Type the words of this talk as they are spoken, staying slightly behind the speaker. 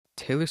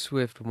Taylor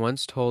Swift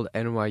once told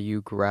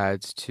NYU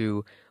grads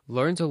to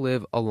learn to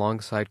live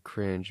alongside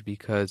cringe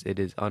because it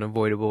is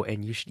unavoidable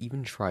and you should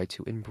even try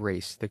to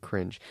embrace the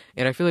cringe.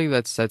 And I feel like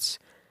that sets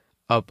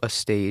up a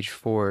stage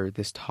for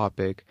this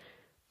topic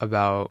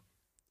about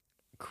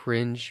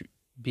cringe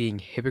being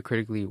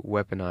hypocritically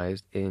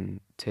weaponized in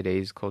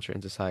today's culture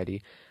and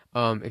society.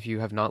 If you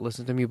have not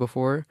listened to me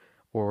before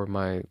or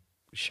my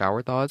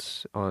shower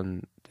thoughts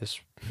on this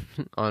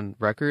on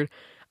record,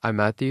 I'm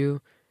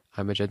Matthew.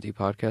 I'm a Gen Z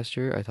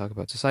podcaster. I talk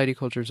about society,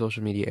 culture,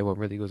 social media, and what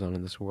really goes on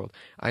in this world.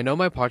 I know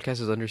my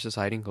podcast is under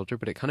society and culture,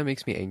 but it kind of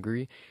makes me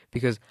angry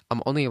because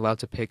I'm only allowed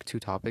to pick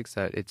two topics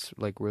that it's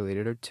like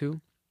related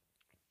to,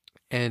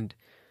 and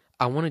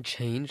I want to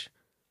change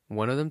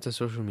one of them to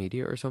social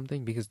media or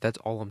something because that's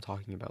all I'm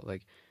talking about.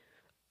 Like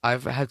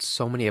I've had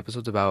so many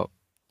episodes about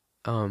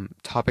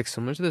topics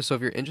similar to this. So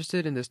if you're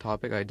interested in this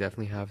topic, I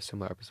definitely have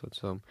similar episodes.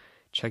 So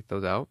check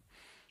those out.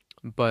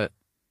 But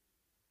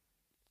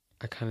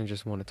I kind of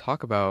just want to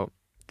talk about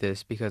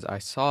this because I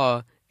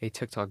saw a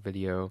TikTok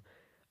video.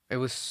 It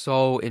was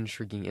so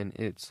intriguing and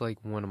it's like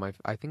one of my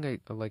I think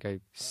I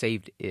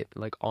saved it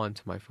like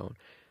onto my phone.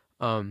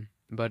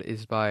 But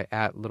it's by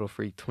at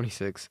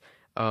littlefreak26.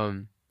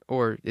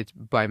 Or it's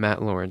by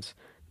Matt Lawrence.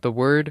 The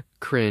word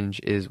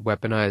cringe is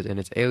weaponized and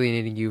it's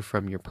alienating you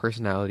from your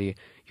personality,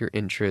 your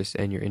interests,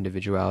 and your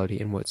individuality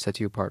and what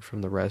sets you apart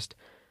from the rest,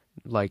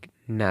 like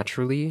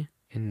naturally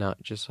and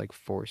not just like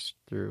forced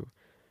through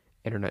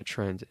internet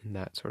trends and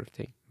that sort of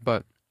thing.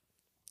 But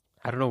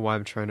I don't know why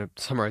I'm trying to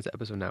summarize the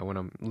episode now when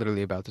I'm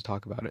literally about to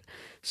talk about it.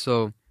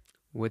 So,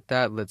 with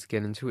that, let's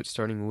get into it,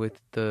 starting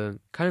with the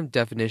kind of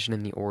definition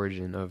and the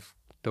origin of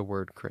the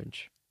word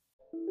cringe.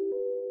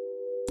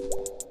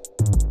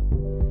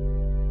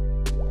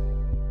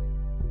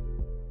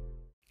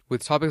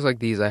 With topics like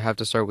these, I have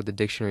to start with the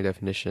dictionary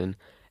definition.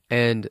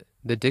 And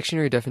the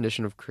dictionary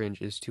definition of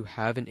cringe is to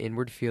have an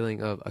inward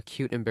feeling of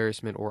acute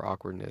embarrassment or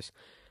awkwardness.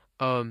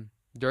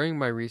 During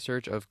my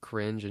research of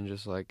cringe and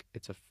just like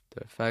the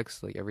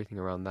effects, like everything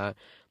around that,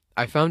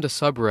 I found a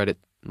subreddit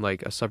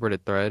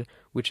thread,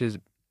 which is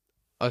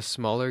a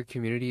smaller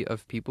community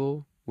of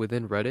people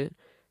within Reddit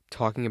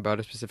talking about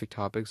a specific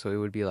topic. So it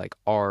would be like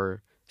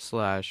r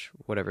slash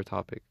whatever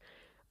topic.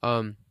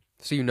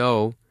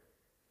 So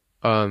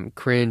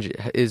cringe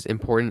is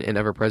important and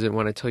ever present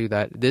when I tell you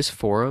that this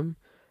forum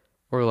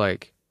or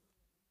like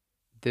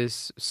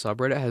this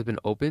subreddit has been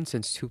open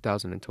since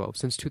 2012.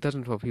 Since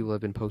 2012, people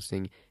have been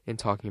posting and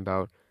talking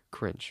about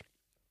cringe.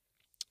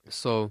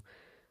 So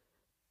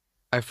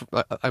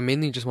I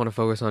mainly just want to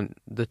focus on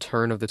the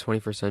turn of the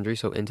 21st century,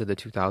 so into the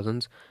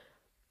 2000s.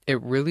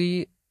 It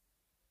really,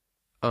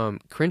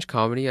 cringe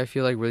comedy, I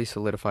feel like really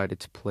solidified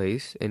its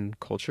place in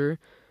culture.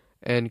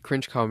 And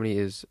cringe comedy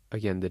is,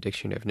 again, the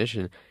dictionary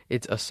definition.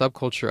 It's a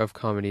subculture of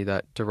comedy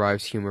that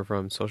derives humor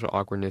from social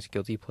awkwardness,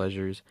 guilty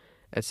pleasures,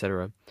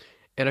 etc.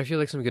 And I feel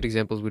like some good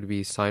examples would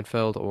be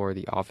Seinfeld or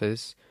The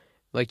Office.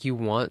 Like you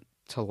want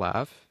to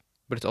laugh,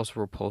 but it's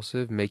also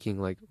repulsive, making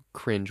like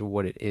cringe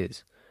what it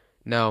is.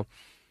 Now,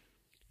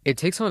 it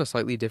takes on a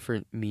slightly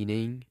different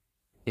meaning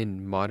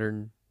in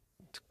modern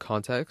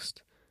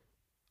context,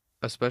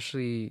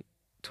 especially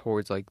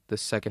towards like the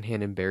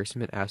secondhand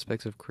embarrassment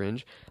aspects of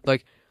cringe.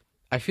 Like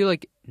I feel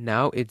like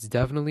now it's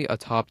definitely a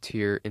top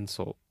tier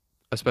insult,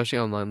 especially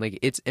online. Like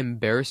it's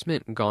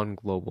embarrassment gone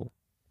global.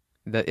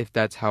 That if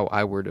that's how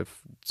I were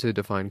to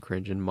define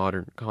cringe in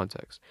modern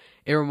context.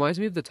 It reminds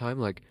me of the time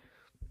like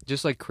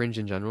just like cringe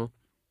in general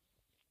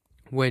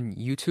when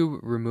YouTube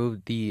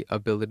removed the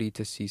ability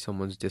to see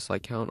someone's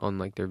dislike count on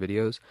like their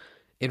videos.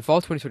 In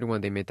fall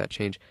 2021 they made that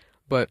change,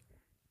 but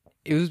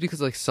it was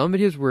because like some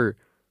videos were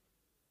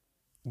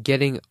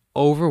getting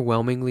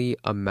overwhelming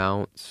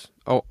amounts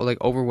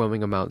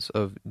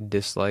of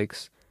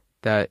dislikes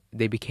that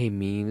they became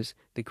memes,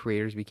 the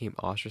creators became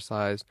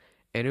ostracized,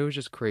 and it was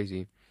just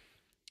crazy.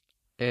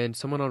 And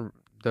someone on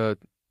the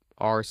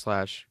r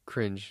slash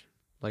cringe,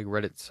 like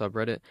Reddit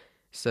subreddit,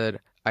 said,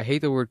 I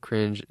hate the word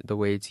cringe the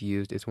way it's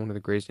used. It's one of the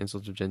greatest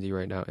insults of Gen Z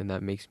right now, and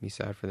that makes me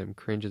sad for them.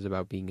 Cringe is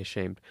about being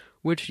ashamed.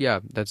 Which,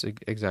 yeah, that's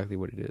exactly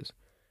what it is.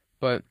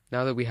 But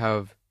now that we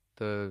have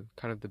the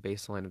kind of the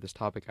baseline of this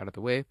topic out of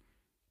the way,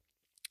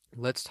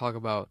 let's talk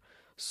about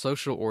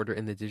social order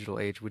in the digital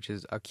age, which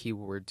is a key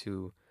word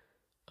to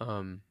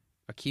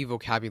a key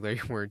vocabulary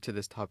word to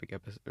this topic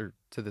episode or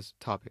to this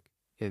topic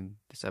in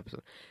this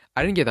episode.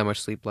 I didn't get that much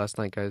sleep last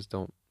night, guys.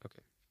 Don't okay.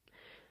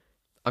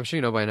 I'm sure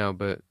you know by now,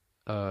 but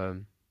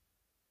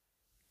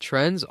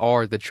trends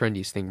are the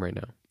trendiest thing right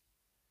now.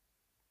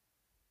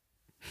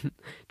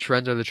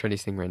 Trends are the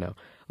trendiest thing right now.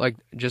 Like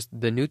just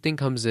the new thing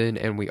comes in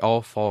and we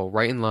all fall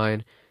right in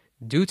line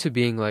due to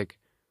being like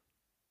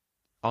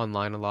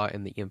online a lot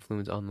and the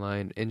influence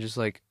online and just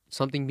like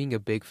something being a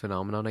big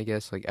phenomenon, I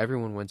guess. Like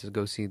everyone went to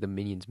go see the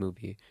Minions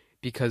movie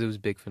because it was a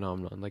big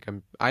phenomenon. Like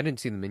I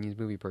didn't see the Minions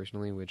movie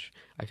personally, which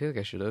I feel like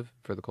I should have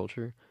for the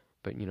culture,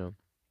 but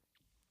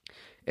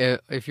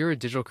if you're a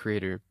digital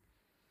creator,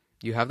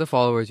 you have the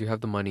followers, you have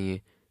the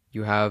money,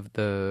 you have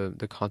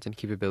the content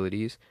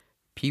capabilities,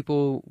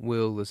 people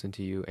will listen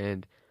to you.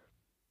 And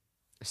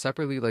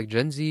separately, like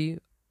Gen Z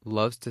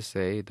loves to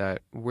say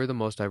that we're the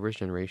most diverse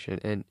generation,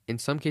 and in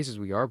some cases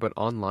we are, but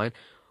online,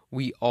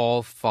 we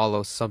all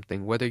follow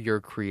something. Whether you're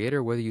a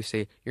creator, whether you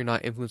say you're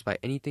not influenced by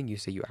anything, you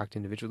say you act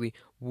individually,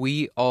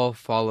 we all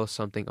follow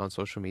something on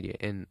social media,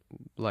 and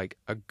like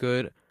a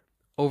good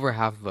over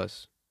half of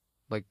us,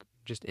 like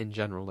just in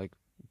general, like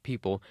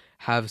people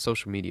have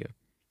social media.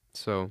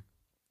 So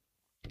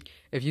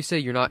if you say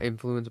you're not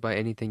influenced by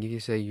anything, if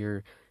you say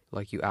you're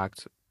like you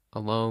act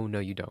alone, no,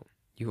 you don't.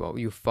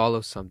 You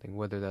follow something,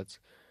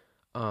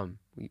 um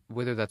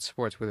whether that's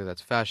sports, whether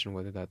that's fashion,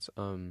 whether that's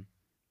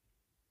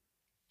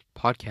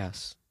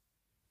podcasts,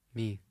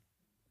 me.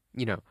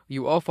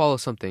 You all follow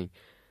something,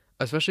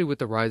 especially with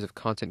the rise of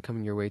content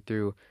coming your way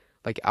through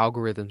like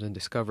algorithms and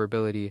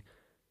discoverability.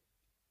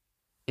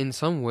 In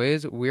some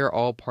ways, we are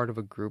all part of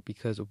a group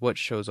because what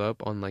shows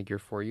up on like your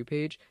For You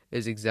page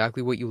is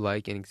exactly what you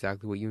like and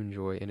exactly what you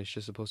enjoy, and it's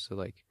just supposed to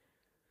like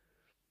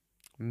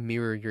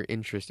mirror your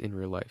interest in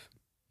real life.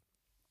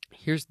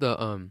 Here's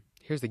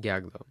the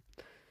gag though.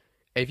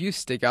 If you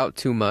stick out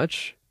too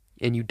much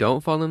and you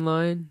don't fall in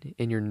line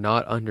and you're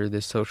not under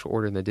this social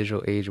order in the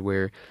digital age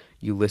where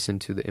you listen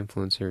to the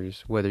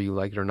influencers, whether you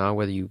like it or not,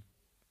 whether you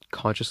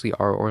consciously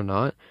are or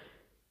not,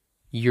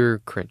 you're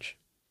cringe.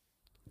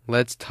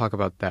 Let's talk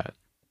about that.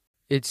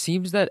 It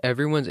seems that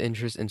everyone's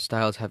interests and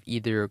styles have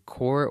either a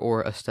core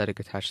or aesthetic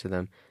attached to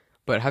them.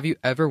 But have you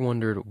ever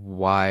wondered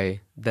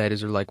why that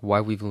is, or like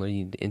why we've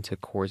leaned into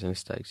cores and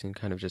aesthetics and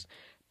kind of just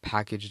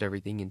packaged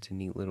everything into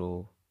neat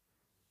little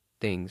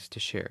things to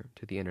share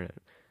to the internet?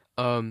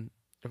 Um,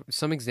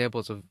 some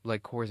examples of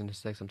like cores and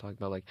aesthetics I'm talking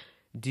about, like,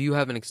 do you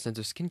have an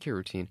extensive skincare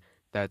routine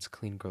that's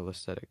clean girl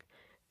aesthetic?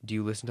 Do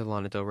you listen to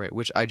Lana Del Rey,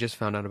 which I just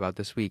found out about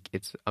this week?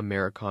 It's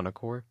Americana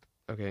core.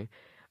 Okay.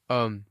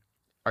 Um,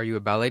 are you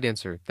a ballet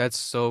dancer? That's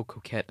so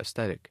coquette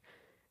aesthetic.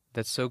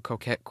 That's so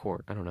coquette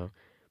core. I don't know.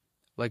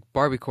 Like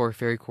Barbie core,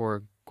 fairy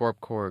core, gorp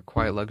core,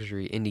 quiet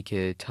luxury, indie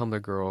kid,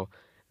 Tumblr girl.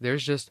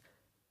 There's just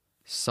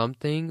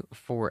something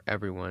for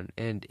everyone.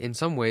 And in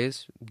some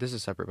ways, this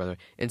is separate by the way.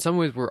 In some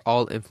ways, we're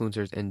all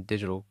influencers and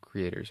digital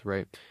creators,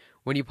 right?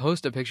 When you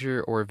post a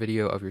picture or a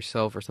video of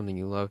yourself or something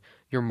you love,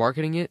 you're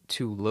marketing it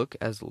to look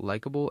as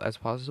likable as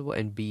possible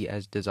and be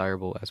as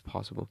desirable as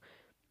possible.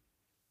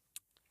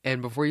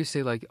 And before you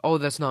say like, "Oh,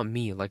 that's not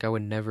me," like I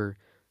would never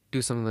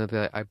do something like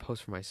that. I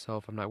post for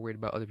myself. I'm not worried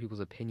about other people's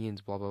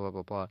opinions. Blah blah blah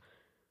blah blah.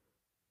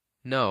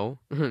 No,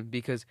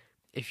 because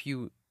if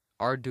you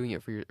are doing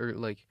it for your or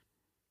like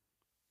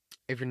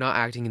if you're not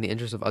acting in the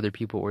interest of other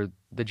people or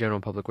the general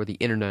public or the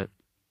internet,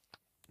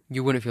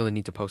 you wouldn't feel the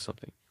need to post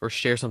something or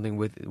share something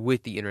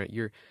with the internet.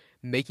 You're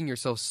making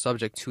yourself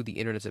subject to the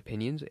internet's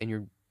opinions, and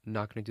you're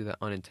not going to do that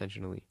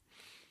unintentionally.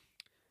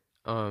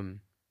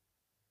 Um,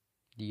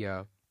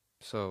 yeah.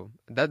 So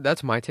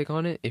that's my take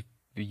on it. If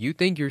you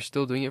think you're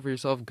still doing it for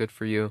yourself, good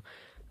for you.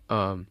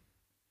 Um,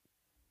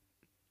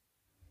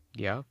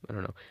 yeah, I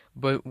don't know.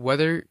 But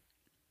whether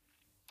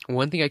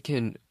one thing I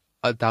can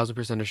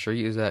 1,000% assure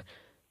you is that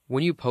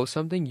when you post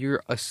something,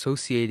 you're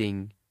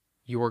associating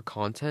your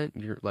content,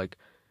 your like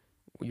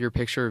your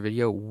picture or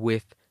video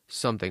with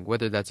something,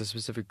 whether that's a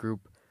specific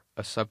group,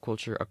 a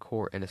subculture, a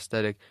core, an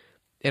aesthetic.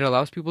 It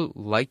allows people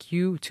like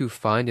you to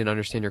find and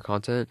understand your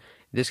content.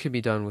 This can be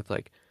done with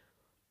like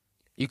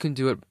you can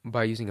do it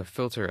by using a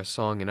filter, a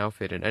song, an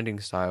outfit, an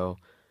ending style,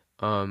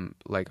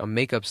 like a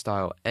makeup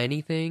style,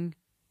 anything,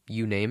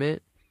 you name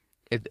it.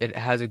 It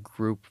has a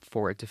group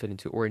for it to fit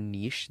into or a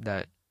niche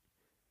that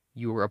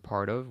you are a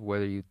part of,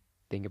 whether you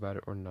think about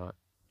it or not,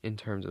 in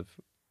terms of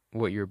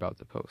what you're about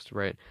to post,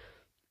 right?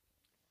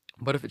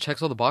 But if it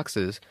checks all the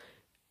boxes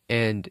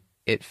and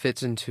it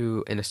fits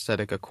into an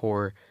aesthetic, a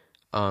core,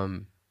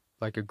 um,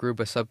 like a group,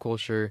 a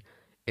subculture,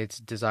 it's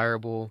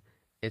desirable,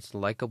 it's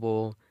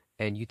likable,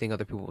 and you think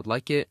other people would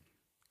like it,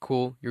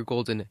 cool, you're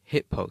golden,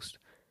 hit post.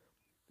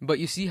 But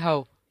you see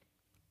how,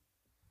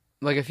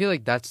 like, I feel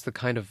like that's the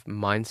kind of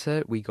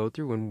mindset we go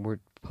through when we're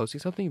posting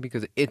something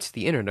because it's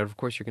the internet. Of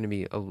course, you're going to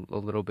be a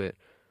little bit,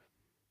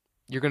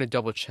 you're going to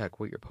double check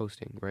what you're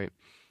posting, right?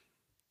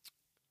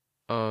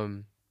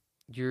 Um,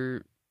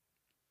 you're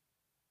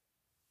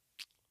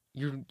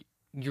you're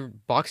you're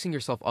boxing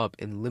yourself up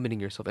and limiting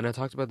yourself. And I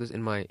talked about this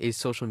in my "Is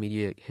Social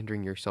Media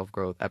Hindering Your Self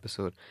Growth"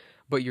 episode.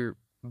 But you're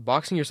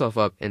boxing yourself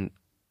up in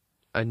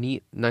a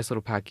neat, nice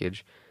little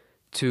package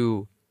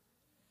to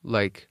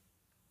like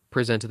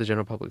present to the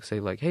general public.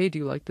 Say like, "Hey, do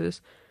you like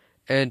this?"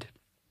 And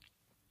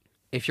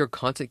if your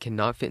content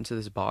cannot fit into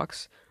this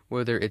box,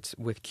 whether it's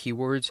with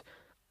keywords,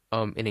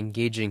 an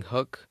engaging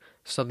hook,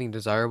 something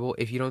desirable,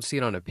 if you don't see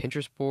it on a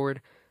Pinterest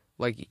board,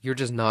 like you're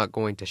just not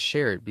going to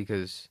share it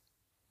because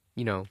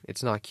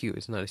it's not cute,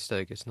 it's not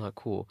aesthetic, it's not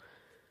cool,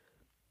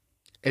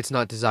 it's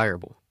not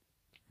desirable,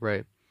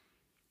 right?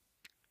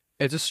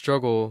 It's a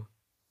struggle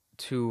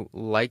to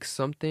like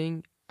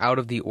something out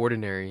of the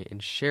ordinary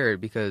and share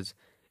it because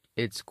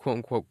it's quote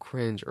unquote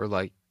cringe or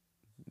like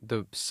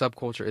the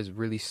subculture is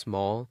really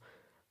small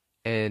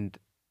and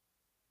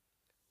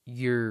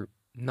you're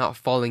not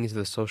falling into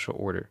the social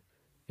order,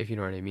 if you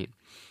know what I mean.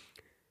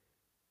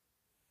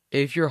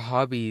 If your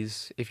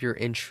hobbies, if your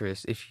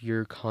interests, if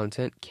your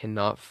content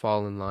cannot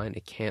fall in line,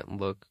 it can't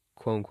look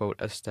quote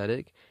unquote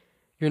aesthetic,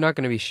 you're not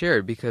going to be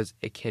shared because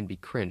it can be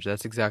cringe.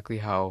 That's exactly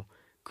how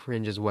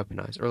cringe is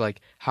weaponized, or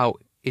like how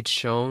it's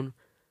shown.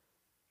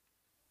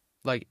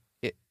 Like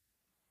it,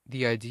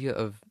 the idea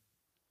of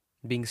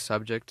being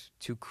subject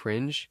to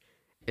cringe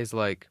is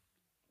like,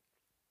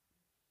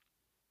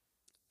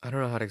 I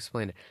don't know how to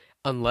explain it.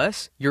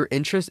 Unless your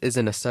interest is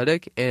an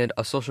aesthetic and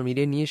a social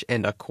media niche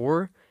and a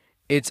core,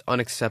 it's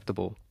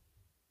unacceptable,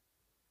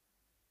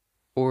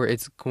 or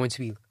it's going to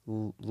be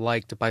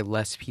liked by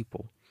less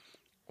people,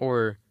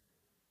 or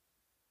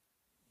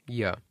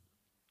yeah.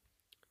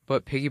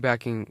 But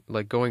piggybacking,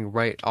 like going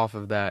right off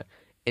of that,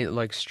 it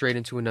like straight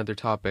into another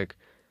topic,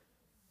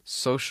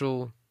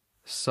 social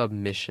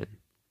submission.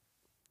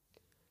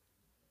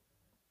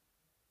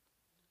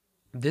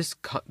 This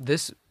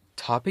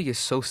topic is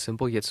so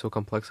simple yet so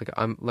complex.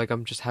 Like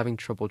I'm just having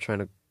trouble trying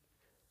to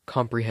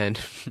comprehend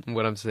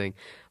what I'm saying.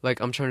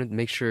 Like I'm trying to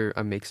make sure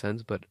I make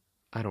sense, but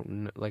I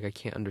don't like I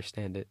can't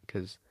understand it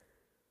because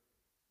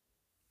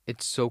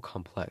it's so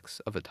complex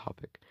of a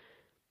topic.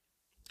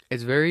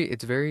 It's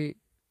very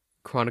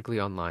chronically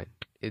online.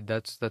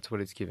 That's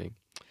what it's giving,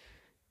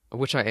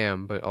 which I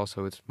am, but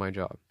also it's my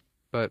job.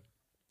 But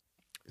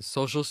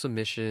social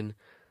submission,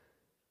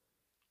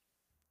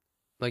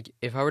 like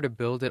if I were to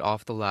build it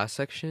off the last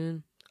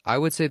section, I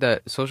would say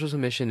that social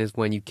submission is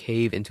when you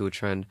cave into a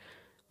trend,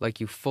 like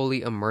you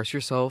fully immerse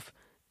yourself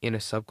in a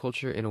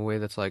subculture in a way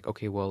that's like,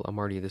 okay, well, I'm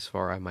already this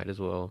far, I might as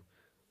well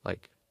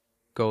like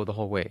go the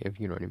whole way, if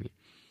you know what I mean.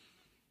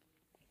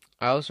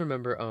 I also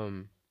remember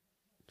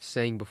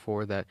saying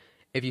before that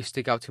if you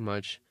stick out too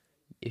much,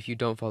 if you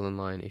don't fall in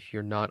line, if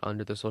you're not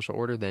under the social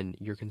order, then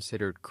you're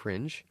considered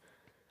cringe.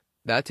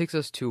 That takes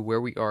us to where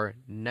we are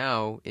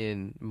now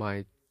in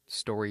my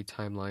story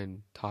timeline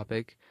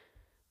topic,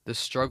 the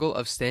struggle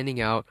of standing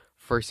out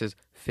versus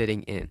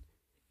fitting in.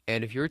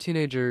 And if you're a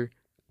teenager,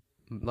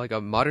 like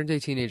a modern day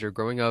teenager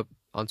growing up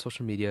on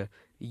social media,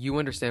 you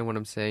understand what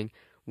I'm saying.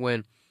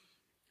 When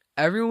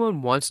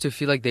everyone wants to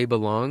feel like they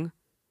belong,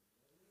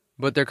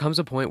 but there comes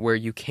a point where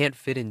you can't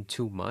fit in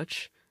too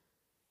much.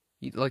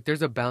 Like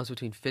there's a balance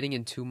between fitting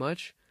in too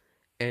much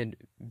and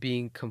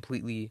being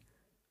completely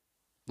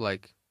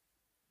like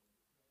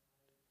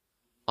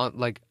on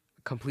like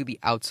completely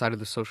outside of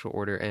the social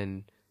order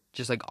and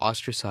just like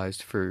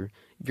ostracized for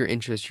your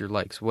interests, your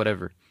likes,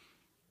 whatever.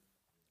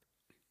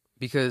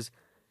 Because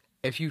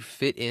if you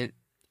fit in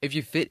if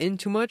you fit in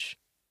too much,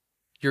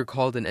 you're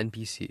called an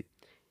NPC.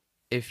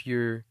 If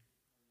you're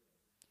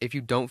if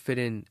you don't fit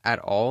in at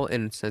all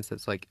in a sense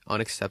that's like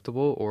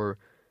unacceptable or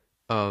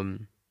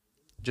um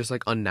just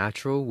like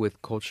unnatural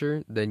with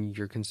culture, then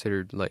you're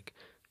considered like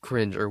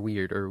cringe or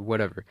weird or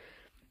whatever.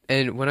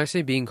 And when I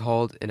say being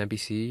called an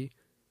NPC,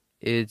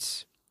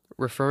 it's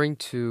referring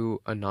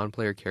to a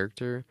non-player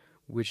character,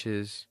 which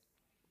is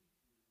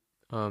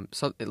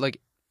some like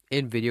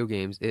in video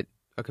games, it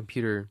a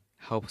computer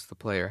helps the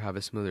player have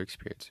a smoother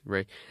experience,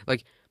 right?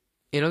 Like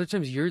in other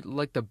times, you're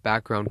like the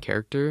background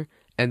character,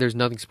 and there's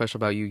nothing special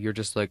about you. You're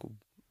just like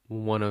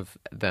one of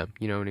them.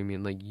 You know what I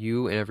mean? Like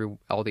you and every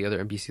all the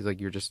other NPCs,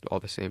 like you're just all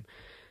the same.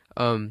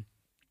 Um,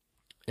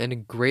 and a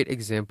great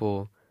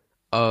example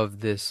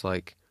of this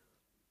like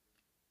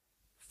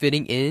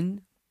fitting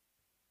in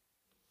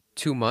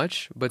too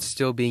much but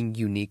still being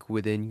unique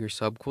within your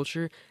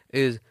subculture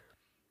is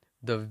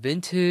the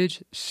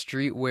vintage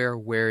streetwear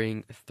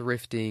wearing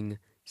thrifting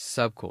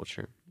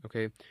subculture.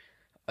 Okay,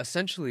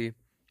 essentially,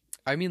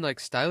 I mean like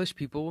stylish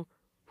people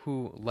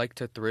who like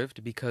to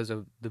thrift because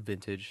of the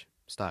vintage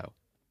style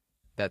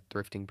that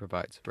thrifting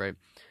provides, right?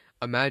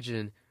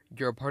 Imagine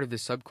you're a part of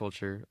this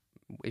subculture.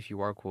 If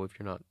you are cool, if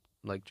you're not,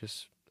 like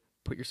just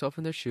put yourself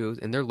in their shoes,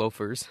 in their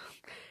loafers,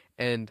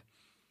 and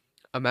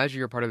imagine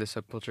you're part of this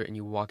subculture and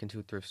you walk into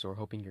a thrift store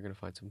hoping you're going to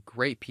find some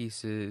great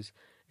pieces.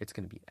 It's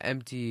going to be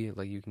empty,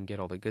 like you can get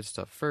all the good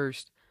stuff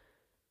first.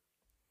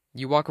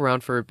 You walk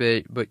around for a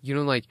bit, but you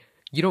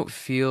don't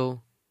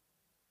feel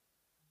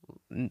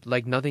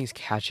like nothing's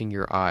catching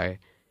your eye,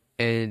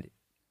 and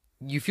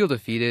you feel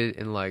defeated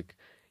and like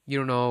you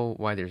don't know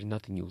why there's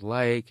nothing you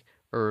like,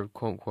 or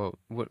quote unquote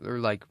what, or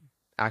like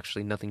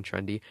actually nothing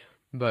trendy,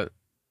 but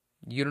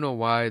you don't know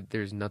why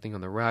there's nothing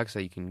on the racks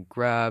that you can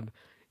grab.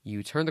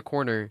 You turn the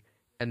corner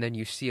and then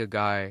you see a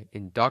guy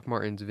in Doc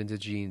Martens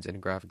vintage jeans and a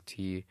graphic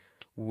tee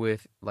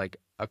with like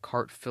a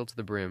cart filled to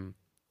the brim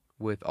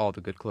with all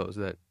the good clothes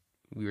that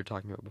we were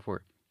talking about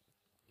before.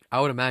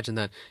 I would imagine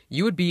that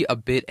you would be a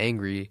bit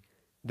angry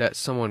that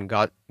someone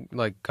got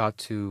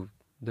to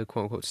the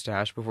quote unquote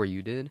stash before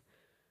you did.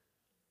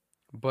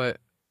 But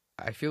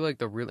I feel like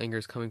the real anger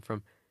is coming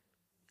from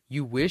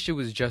you wish it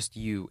was just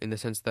you in the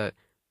sense of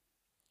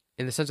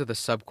the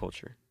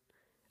subculture.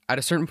 At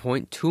a certain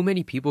point, too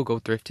many people go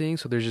thrifting,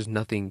 so there's just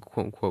nothing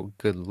quote unquote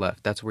good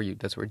left. That's where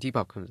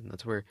Depop comes in.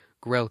 That's where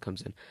Grail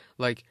comes in.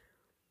 Like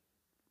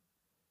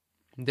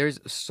there's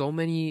so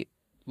many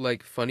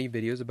like funny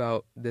videos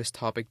about this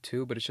topic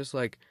too, but it's just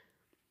like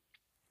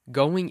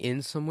going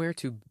in somewhere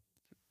to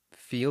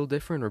feel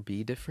different or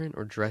be different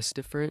or dress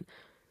different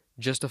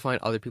just to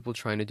find other people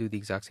trying to do the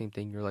exact same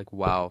thing. You're like,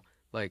 wow,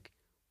 like,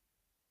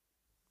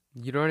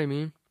 you know what I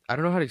mean? I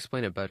don't know how to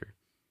explain it better.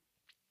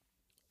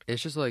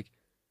 It's just like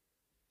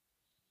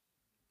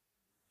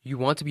you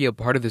want to be a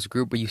part of this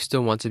group, but you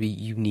still want to be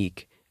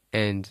unique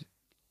and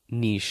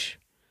niche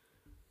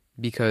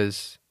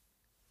because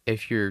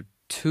if you're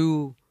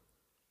too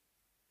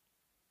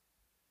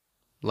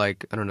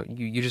like I don't know,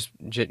 you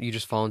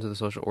just fall into the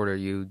social order.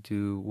 You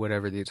do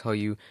whatever they tell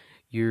you.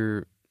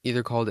 You're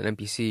either called an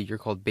NPC, you're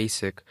called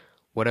basic,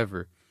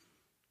 whatever.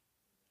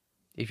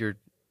 If you're,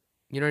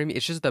 you know what I mean?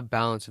 It's just the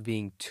balance of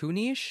being too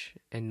niche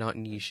and not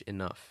niche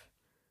enough.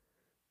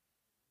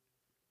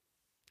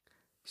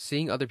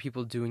 Seeing other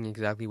people doing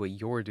exactly what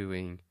you're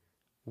doing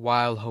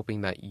while hoping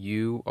that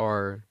you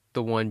are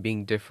the one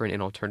being different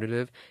and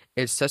alternative,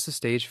 it sets the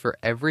stage for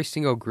every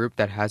single group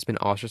that has been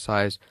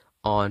ostracized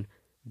on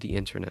the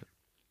internet.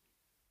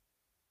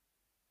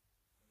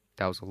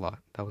 That was a lot.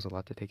 That was a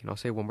lot to take in. I'll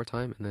say it one more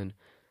time and then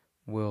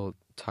we'll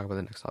talk about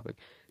the next topic.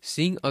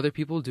 Seeing other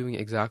people doing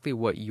exactly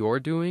what you're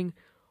doing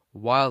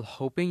while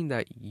hoping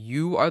that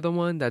you are the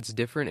one that's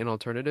different and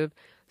alternative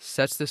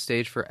sets the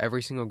stage for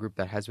every single group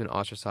that has been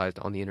ostracized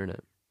on the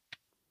internet.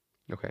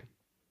 Okay.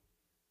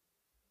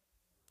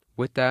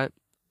 With that,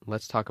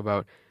 let's talk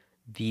about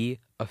the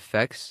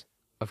effects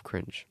of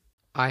cringe.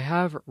 I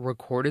have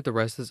recorded the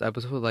rest of this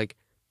episode like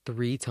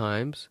 3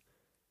 times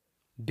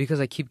because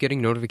I keep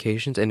getting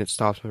notifications and it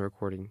stops my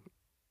recording.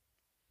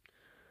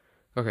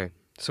 Okay,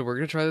 so we're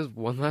gonna try this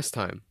one last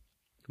time.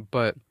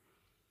 But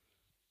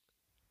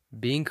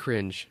being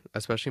cringe,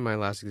 especially my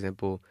last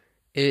example,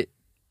 it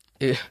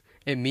it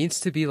it means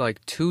to be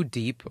like too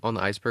deep on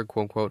the iceberg,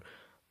 quote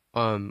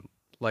unquote,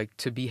 like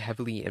to be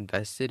heavily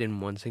invested in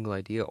one single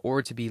idea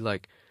or to be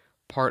like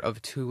part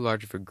of too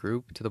large of a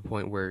group to the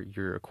point where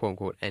you're a quote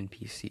unquote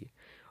NPC.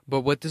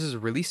 But what this is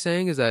really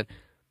saying is that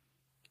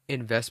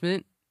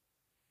investment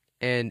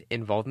and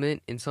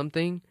involvement in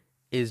something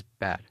is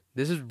bad.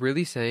 This is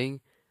really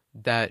saying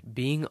that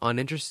being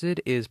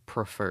uninterested is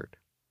preferred.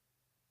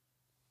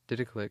 Did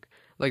it click?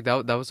 Like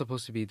that was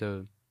supposed to be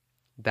the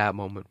that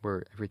moment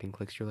where everything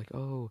clicks. You're like,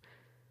 "Oh,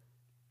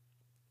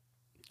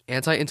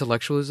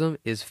 anti-intellectualism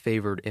is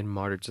favored in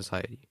modern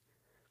society."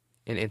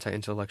 And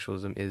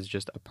anti-intellectualism is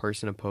just a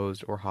person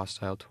opposed or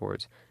hostile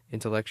towards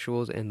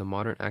intellectuals and the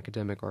modern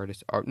academic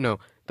artist art no,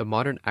 the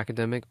modern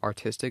academic,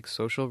 artistic,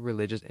 social,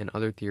 religious, and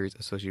other theories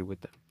associated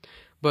with them.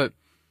 But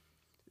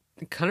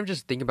kind of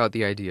just think about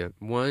the idea.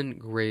 One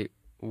great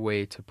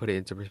way to put it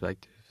into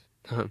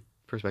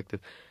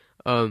perspective,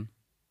 um,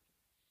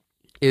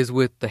 is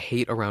with the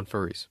hate around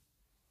furries.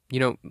 You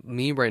know,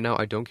 me right now,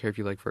 I don't care if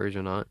you like furries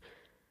or not,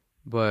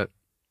 but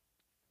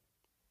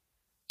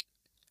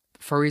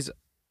furries,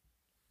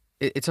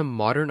 it's a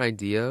modern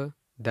idea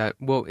that,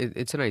 well,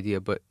 it's an idea,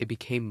 but it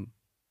became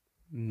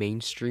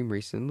mainstream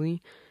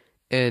recently,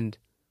 and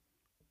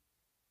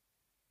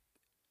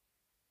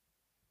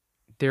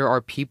there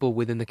are people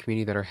within the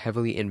community that are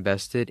heavily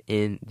invested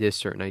in this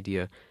certain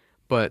idea,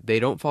 but they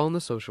don't fall in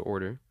the social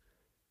order,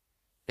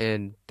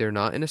 and they're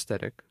not an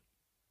aesthetic,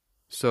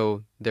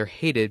 so they're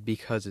hated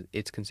because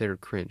it's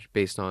considered cringe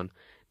based on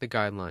the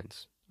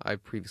guidelines I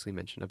previously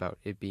mentioned about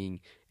it being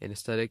an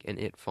aesthetic and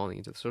it falling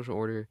into the social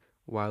order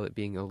while it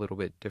being a little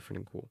bit different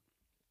and cool.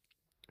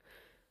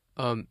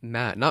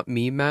 Matt, not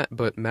me, Matt,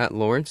 but Matt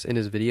Lawrence in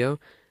his video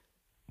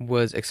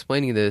was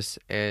explaining this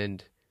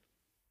and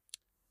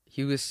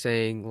he was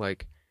saying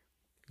like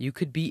you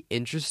could be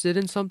interested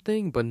in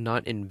something but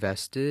not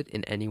invested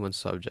in anyone's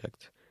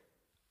subject.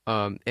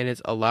 And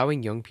it's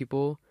allowing young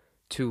people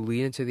to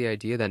lean into the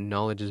idea that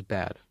knowledge is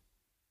bad,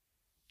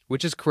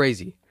 which is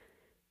crazy.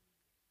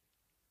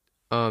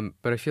 But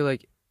I feel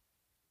like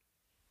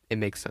it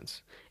makes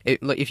sense.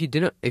 It like if you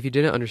didn't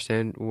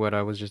understand what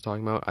I was just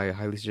talking about, I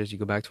highly suggest you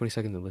go back 20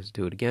 seconds and listen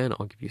to it again.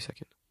 I'll give you a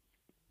second.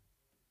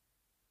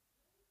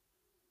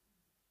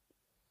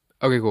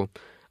 Okay, cool.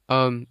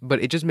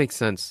 But it just makes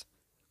sense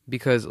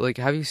because like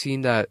have you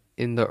seen that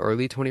in the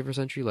early 21st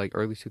century, like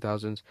early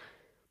 2000s,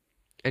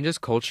 and just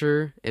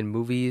culture and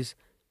movies,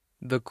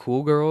 the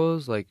cool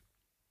girls like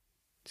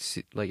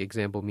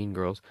example Mean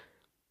Girls,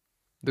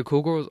 the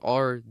cool girls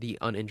are the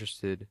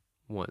uninterested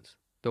ones.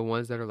 The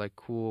ones that are like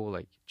cool,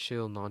 like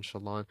chill,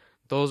 nonchalant.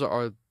 Those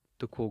are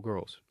the cool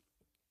girls.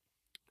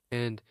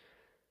 And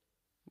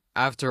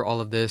after all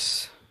of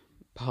this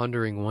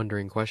pondering,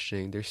 wondering,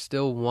 questioning, there's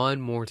still one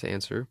more to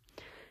answer.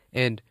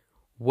 And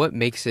what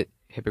makes it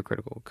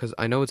hypocritical? Because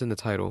I know it's in the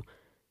title.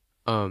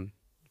 Um,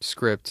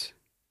 script,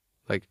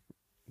 like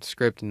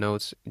script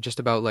notes, just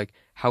about like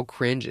how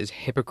cringe is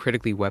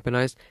hypocritically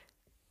weaponized.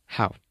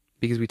 How?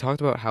 Because we talked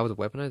about how it's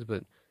weaponized,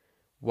 but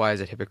why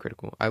is it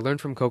hypocritical? I learned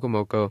from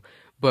Kokomoko,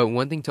 but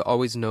one thing to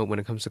always note when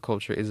it comes to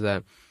culture is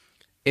that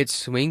it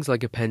swings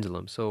like a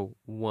pendulum. So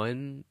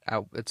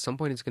at some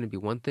point it's going to be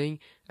one thing,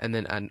 and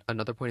then at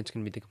another point it's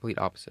going to be the complete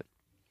opposite.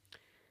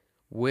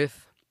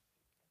 With,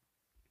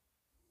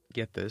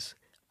 get this,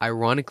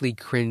 ironically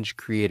cringe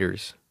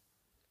creators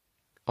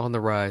on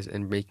the rise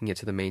and making it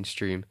to the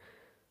mainstream,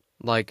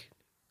 like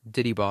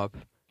Diddy Bob,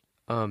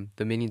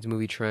 the Minions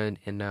movie trend,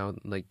 and now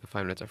like the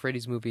Five Nights at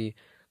Freddy's movie,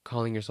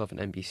 calling yourself an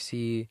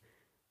NPC.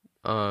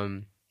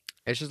 Um,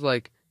 it's just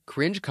like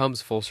cringe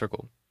comes full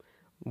circle.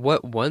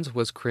 What once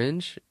was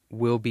cringe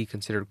will be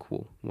considered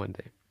cool one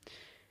day,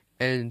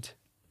 and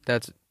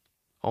that's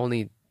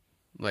only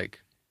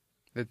like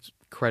that's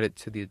credit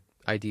to the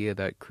idea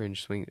that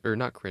cringe swing or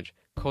not cringe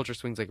culture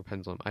swings like a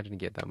pendulum. I didn't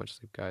get that much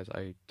sleep, guys.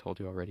 I told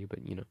you already,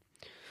 but you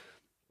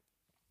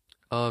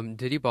know.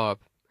 Diddy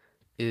Bop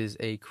is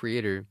a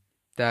creator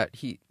that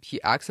he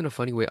acts in a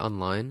funny way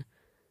online,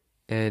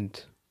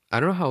 and I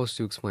don't know how else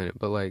to explain it,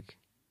 but like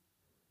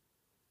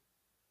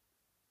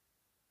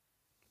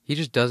he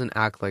just doesn't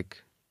act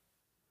like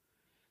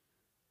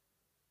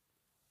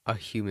a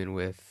human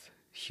with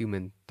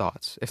human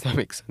thoughts, if that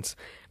makes sense.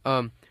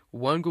 Um,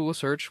 one Google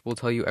search will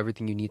tell you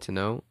everything you need to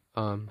know.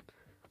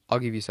 I'll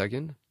give you a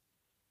second.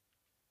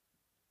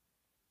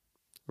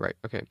 Right,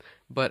 okay.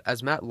 But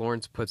as Matt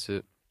Lawrence puts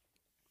it,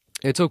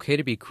 it's okay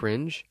to be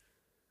cringe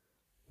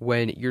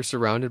when you're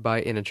surrounded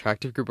by an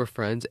attractive group of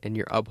friends and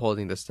you're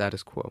upholding the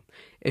status quo.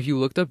 If you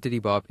looked up Diddy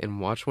Bop and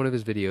watched one of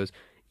his videos,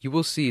 you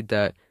will see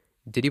that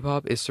Diddy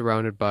Bop is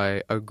surrounded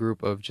by a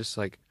group of just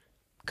like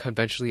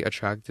conventionally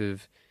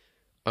attractive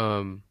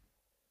um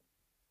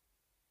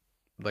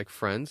like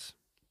friends,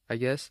 I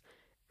guess,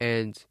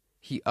 and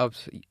he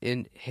ups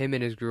in him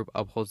and his group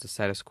upholds the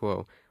status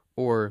quo,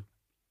 or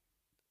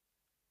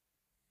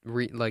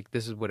like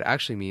this is what it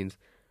actually means,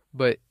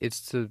 but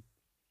it's to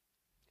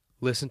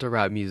listen to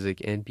rap music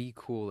and be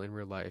cool in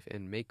real life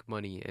and make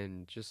money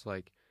and just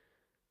like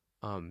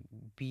um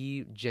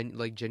be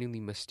genuinely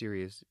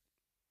mysterious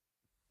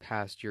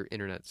past your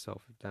internet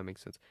self, if that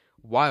makes sense,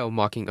 while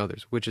mocking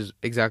others, which is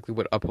exactly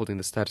what upholding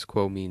the status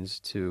quo means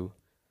to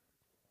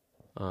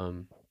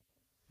um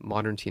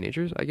modern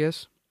teenagers, I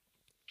guess.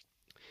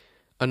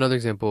 Another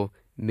example,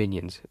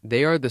 Minions.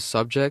 They are the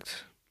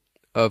subject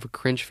of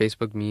cringe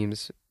Facebook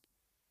memes,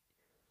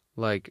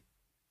 like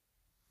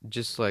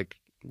just like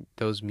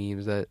those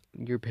memes that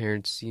your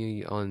parents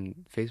see on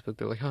Facebook.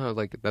 They're like, "Huh,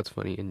 like that's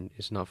funny," and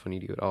it's not funny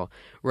to you at all,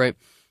 right?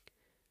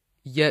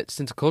 Yet,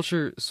 since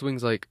culture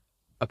swings like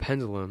a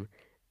pendulum,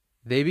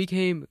 they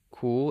became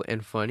cool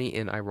and funny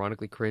and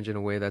ironically cringe in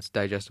a way that's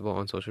digestible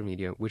on social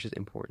media, which is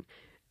important.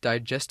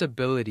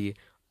 Digestibility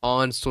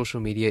on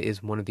social media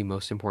is one of the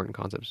most important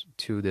concepts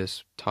to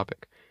this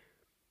topic.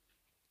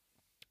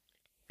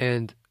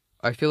 And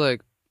I feel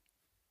like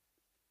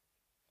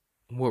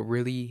what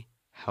really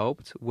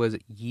helped was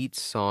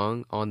Yeat's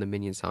song on the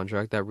Minion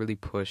soundtrack that really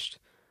pushed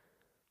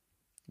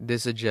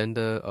this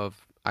agenda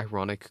of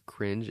ironic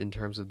cringe in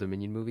terms of the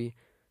Minion movie,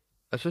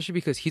 especially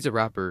because he's a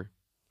rapper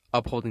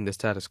upholding the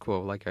status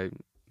quo, like I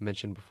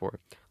mentioned before.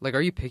 Like,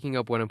 are you picking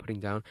up what I'm putting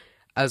down?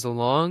 As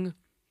long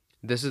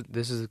this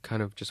is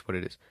kind of just what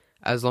it is.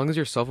 As long as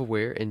you're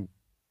self-aware and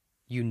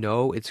you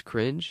know it's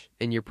cringe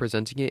and you're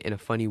presenting it in a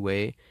funny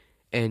way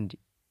and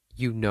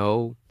you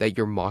know that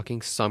you're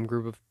mocking some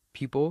group of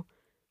people,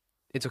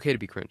 it's okay to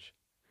be cringe.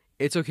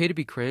 It's okay to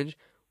be cringe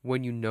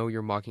when you know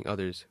you're mocking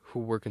others who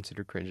were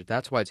considered cringe.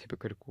 That's why it's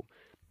hypocritical.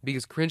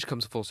 Because cringe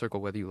comes full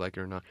circle whether you like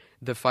it or not.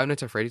 The Five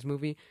Nights at Freddy's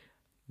movie,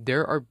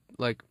 there are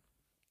like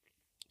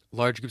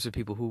large groups of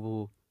people who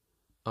will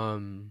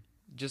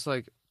just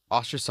like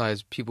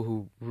ostracize people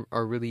who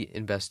are really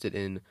invested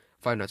in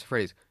Five Nights at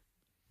Freddy's.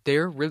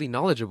 They're really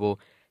knowledgeable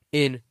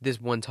in this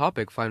one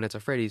topic, Five Nights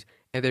at Freddy's,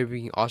 and they're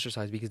being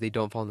ostracized because they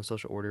don't follow in the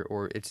social order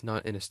or it's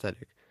not an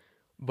aesthetic.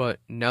 But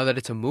now that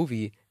it's a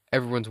movie,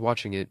 everyone's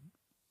watching it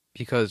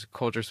because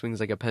culture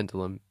swings like a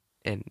pendulum,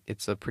 and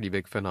it's a pretty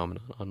big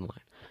phenomenon online.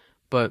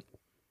 But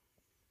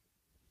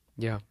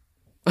yeah,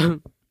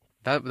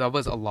 that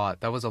was a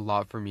lot. That was a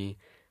lot for me.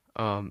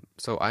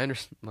 So I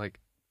understand. Like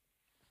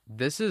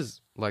this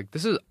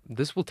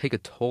will take a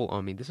toll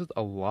on me. This is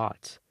a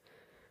lot.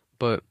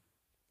 But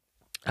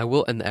I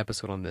will end the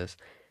episode on this.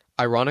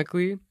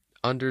 Ironically,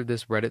 under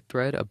this Reddit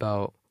thread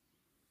about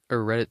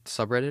or Reddit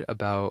subreddit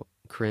about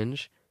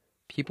cringe,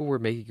 people were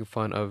making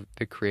fun of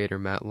the creator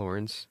Matt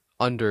Lawrence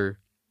under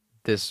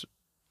this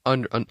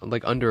under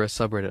a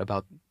subreddit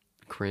about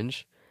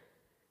cringe.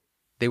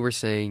 They were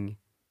saying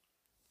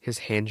his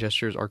hand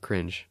gestures are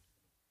cringe.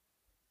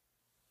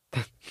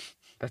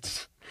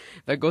 That's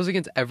that goes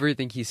against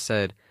everything he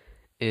said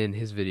in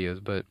his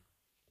videos, but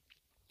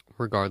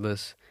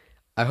regardless,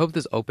 I hope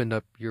this opened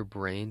up your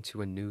brain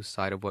to a new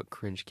side of what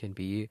cringe can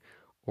be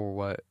or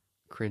what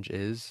cringe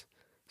is.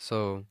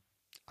 So,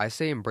 I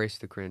say embrace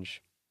the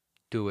cringe.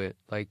 Do it.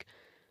 Like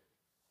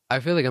I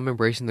feel like I'm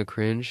embracing the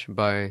cringe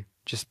by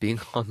just being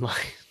online.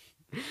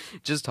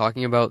 Just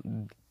talking about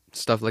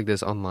stuff like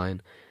this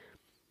online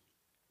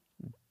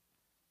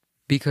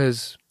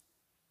because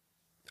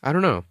I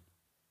don't know.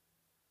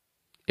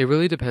 It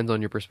really depends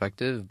on your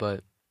perspective,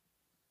 but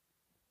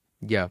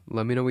yeah,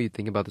 let me know what you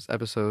think about this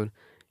episode.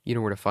 You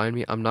know where to find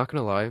me. I'm not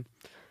gonna lie.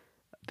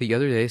 The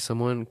other day,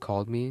 someone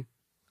called me.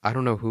 I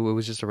don't know who. It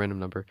was just a random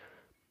number.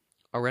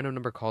 A random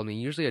number called me.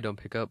 Usually I don't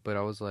pick up, but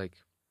I was like,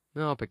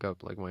 no, I'll pick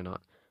up. Like, why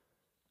not?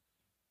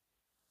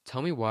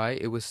 Tell me why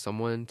it was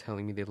someone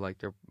telling me they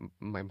liked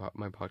my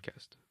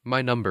podcast.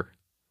 My number.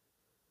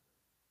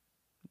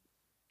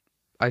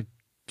 I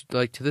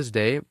like to this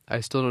day, I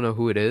still don't know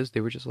who it is.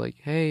 They were just like,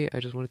 "Hey, I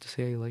just wanted to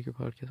say I like your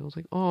podcast." I was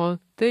like, "Oh,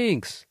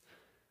 thanks."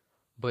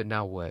 But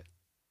now what?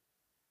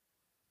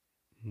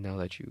 Now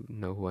that you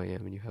know who I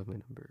am and you have my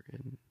number,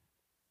 and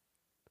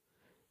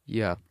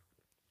yeah,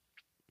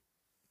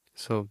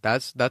 so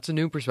that's a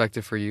new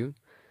perspective for you.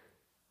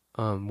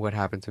 What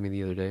happened to me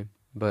the other day.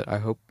 But I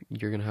hope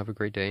you're gonna have a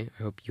great day.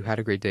 I hope you had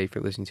a great day if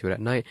you're listening to it at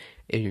night.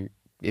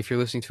 If you're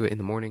listening to it in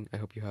the morning, I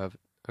hope you have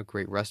a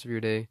great rest of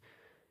your day.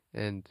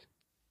 And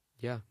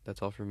yeah,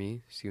 that's all for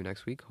me. See you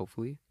next week,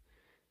 hopefully.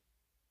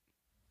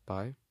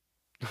 Bye.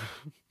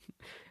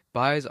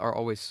 Byes are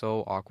always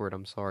so awkward.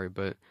 I'm sorry,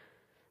 but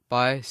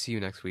bye. See you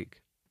next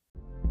week.